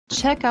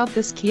Check out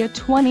this Kia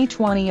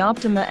 2020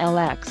 Optima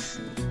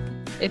LX.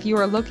 If you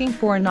are looking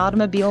for an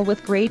automobile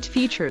with great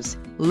features,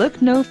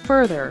 look no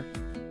further.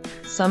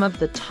 Some of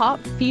the top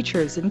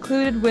features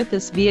included with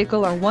this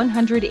vehicle are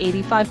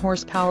 185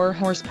 horsepower,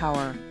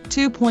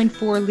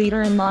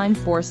 2.4-liter inline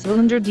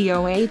 4-cylinder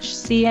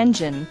DOHC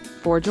engine,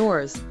 4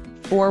 doors,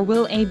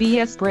 4-wheel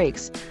ABS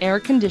brakes, air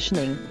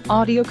conditioning,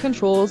 audio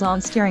controls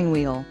on steering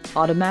wheel,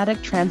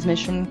 automatic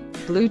transmission,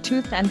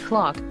 Bluetooth and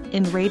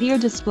clock-in radio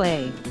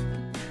display.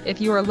 If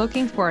you are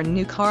looking for a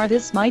new car,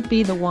 this might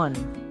be the one.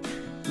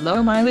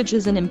 Low mileage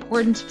is an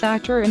important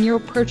factor in your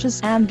purchase,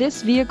 and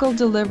this vehicle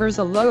delivers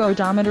a low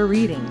odometer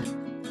reading.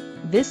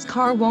 This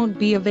car won't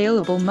be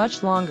available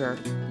much longer.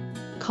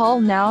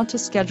 Call now to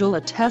schedule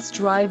a test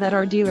drive at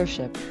our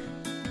dealership.